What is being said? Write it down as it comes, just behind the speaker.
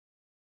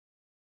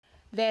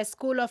The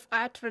School of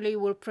Artillery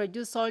will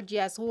produce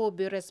soldiers who will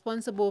be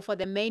responsible for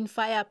the main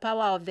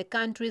firepower of the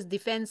country's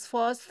defense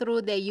force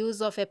through the use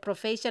of a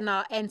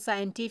professional and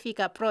scientific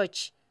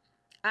approach.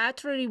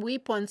 Artillery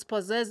weapons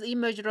possess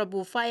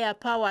immeasurable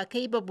firepower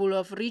capable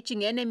of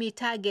reaching enemy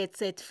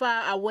targets at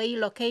far-away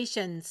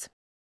locations.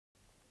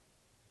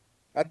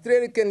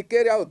 Artillery can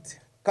carry out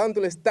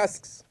countless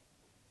tasks,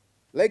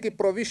 like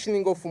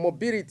provisioning of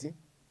mobility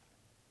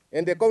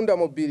and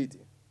counter-mobility,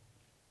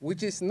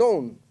 which is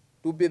known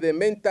to be the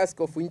main task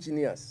of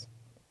engineers.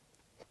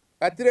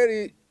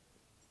 Artillery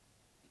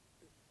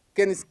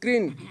can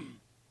screen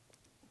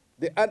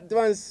the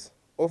advance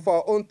of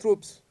our own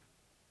troops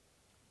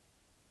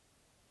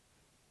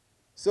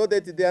so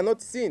that they are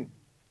not seen.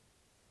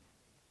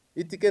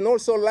 It can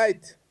also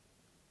light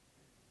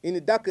in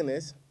the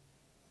darkness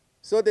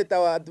so that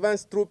our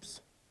advanced troops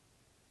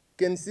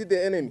can see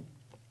the enemy.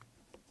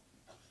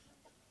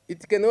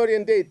 It can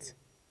orientate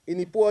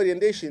in poor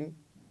orientation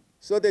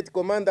so that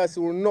commanders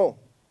will know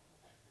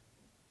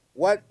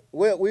where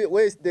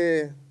is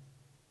the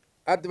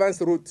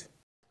advanced route.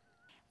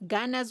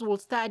 Gunners will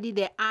study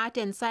the art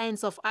and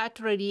science of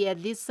artillery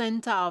at this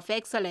center of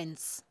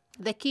excellence.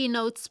 The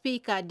keynote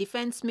speaker,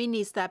 Defense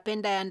Minister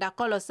Pendayanda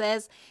Kolo,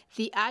 says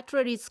the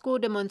artillery school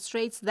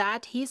demonstrates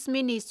that his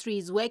ministry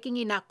is working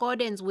in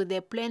accordance with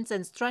the plans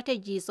and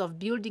strategies of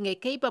building a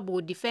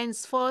capable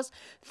defense force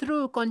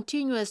through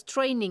continuous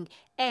training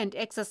and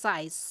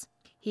exercise.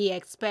 He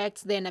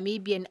expects the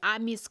Namibian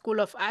Army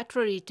School of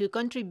Artillery to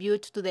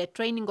contribute to the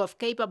training of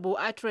capable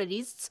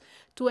artillerists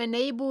to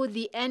enable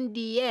the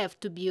NDF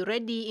to be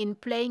ready in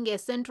playing a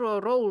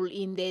central role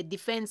in the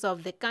defense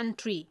of the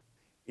country.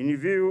 In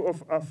view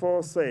of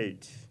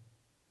aforesaid,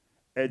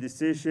 a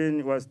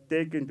decision was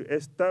taken to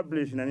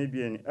establish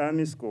Namibian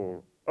Army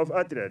School of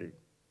Artillery,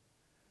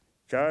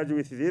 charged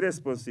with the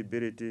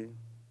responsibility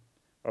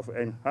of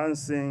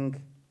enhancing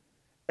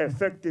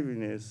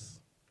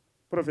effectiveness,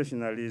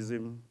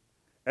 professionalism,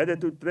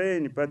 and to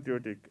train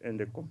patriotic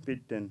and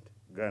competent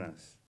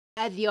gunners.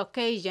 At the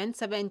occasion,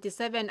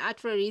 77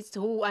 artillerists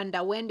who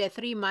underwent a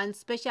 3-month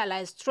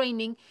specialized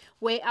training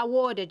were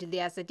awarded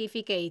their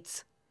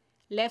certificates.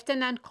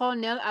 Lieutenant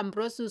Colonel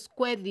Ambrosius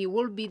Kwedi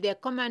will be the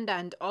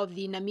commandant of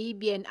the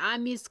Namibian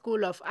Army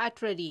School of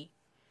Artillery.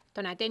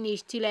 Tonateni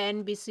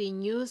School-NBC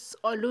News,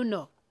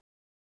 Oluno.